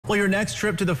Well, your next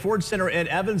trip to the Ford Center in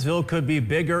Evansville could be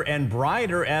bigger and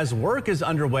brighter as work is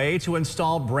underway to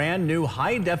install brand new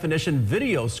high-definition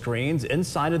video screens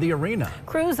inside of the arena.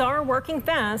 Crews are working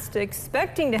fast,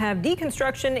 expecting to have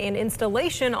deconstruction and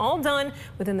installation all done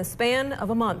within the span of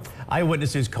a month.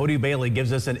 Eyewitness News' Cody Bailey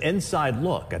gives us an inside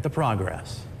look at the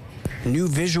progress. New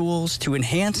visuals to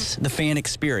enhance the fan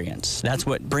experience. That's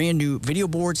what brand new video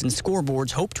boards and scoreboards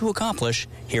hope to accomplish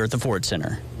here at the Ford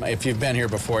Center. If you've been here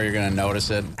before, you're going to notice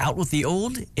it. Out with the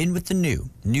old, in with the new.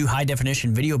 New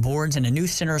high-definition video boards and a new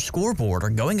center scoreboard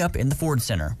are going up in the Ford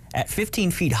Center. At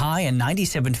 15 feet high and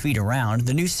 97 feet around,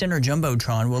 the new center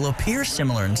Jumbotron will appear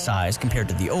similar in size compared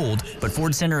to the old, but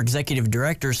Ford Center Executive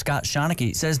Director Scott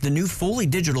Schonecke says the new fully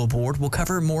digital board will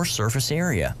cover more surface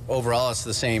area. Overall, it's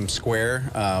the same square,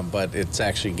 but it's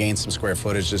actually gained some square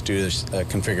footage just due to this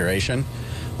configuration.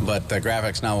 But the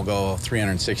graphics now will go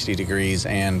 360 degrees,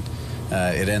 and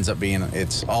it ends up being,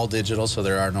 it's all digital, so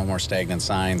there are no more stagnant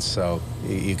signs, so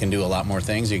you can do a lot more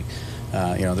things. You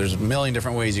know, there's a million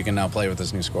different ways you can now play with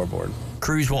this new scoreboard.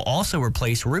 Crews will also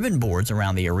replace ribbon boards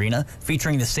around the arena,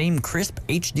 featuring the same crisp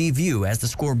HD view as the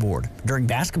scoreboard. During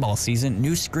basketball season,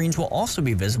 new screens will also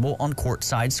be visible on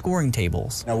courtside scoring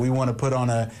tables. Now, we want to put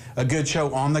on a good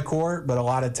show on the court, but a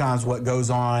lot of times what goes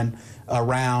on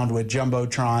around with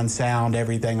Jumbotron, sound,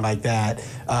 everything like that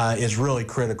is really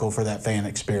critical for that fan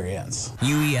experience.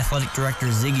 UE Athletic Director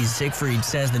Ziggy Siegfried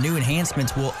says the new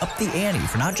enhancements will up the ante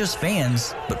for not just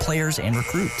fans, but players and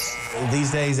recruits.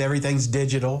 These days, everything's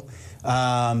digital.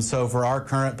 So for our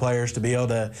current players to be able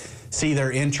to see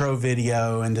their intro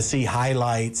video and to see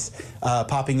highlights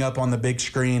popping up on the big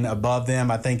screen above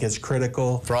them, I think is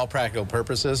critical. For all practical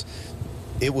purposes,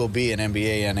 it will be an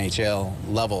NBA, NHL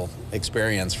level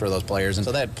experience for those players. And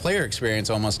so that player experience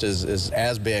almost is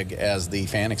as big as the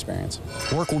fan experience.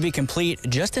 Work will be complete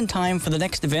just in time for the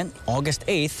next event, August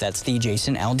 8th. That's the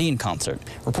Jason Aldean concert.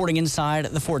 Reporting inside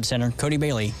the Ford Center, Cody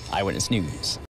Bailey, Eyewitness News.